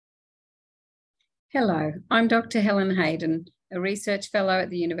Hello, I'm Dr. Helen Hayden, a research fellow at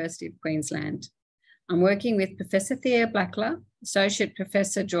the University of Queensland. I'm working with Professor Thea Blackler, Associate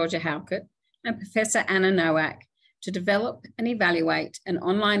Professor Georgia Halkett, and Professor Anna Nowak to develop and evaluate an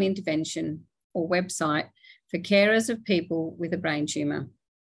online intervention or website for carers of people with a brain tumour.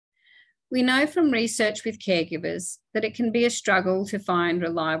 We know from research with caregivers that it can be a struggle to find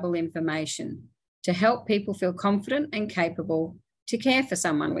reliable information to help people feel confident and capable to care for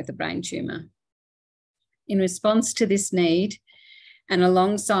someone with a brain tumour. In response to this need, and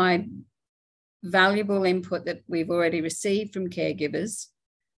alongside valuable input that we've already received from caregivers,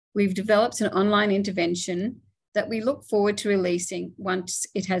 we've developed an online intervention that we look forward to releasing once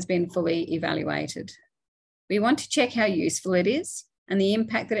it has been fully evaluated. We want to check how useful it is and the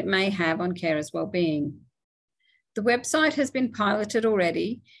impact that it may have on carers' wellbeing. The website has been piloted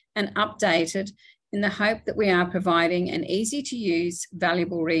already and updated in the hope that we are providing an easy-to-use,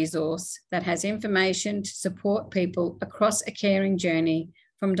 valuable resource that has information to support people across a caring journey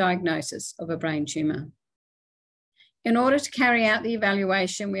from diagnosis of a brain tumour. In order to carry out the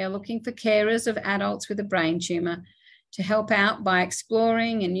evaluation, we are looking for carers of adults with a brain tumour to help out by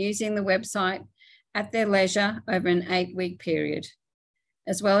exploring and using the website at their leisure over an 8-week period,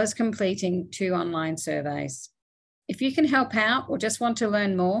 as well as completing 2 online surveys. If you can help out or just want to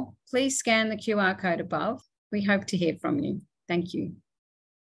learn more, please scan the QR code above. We hope to hear from you. Thank you.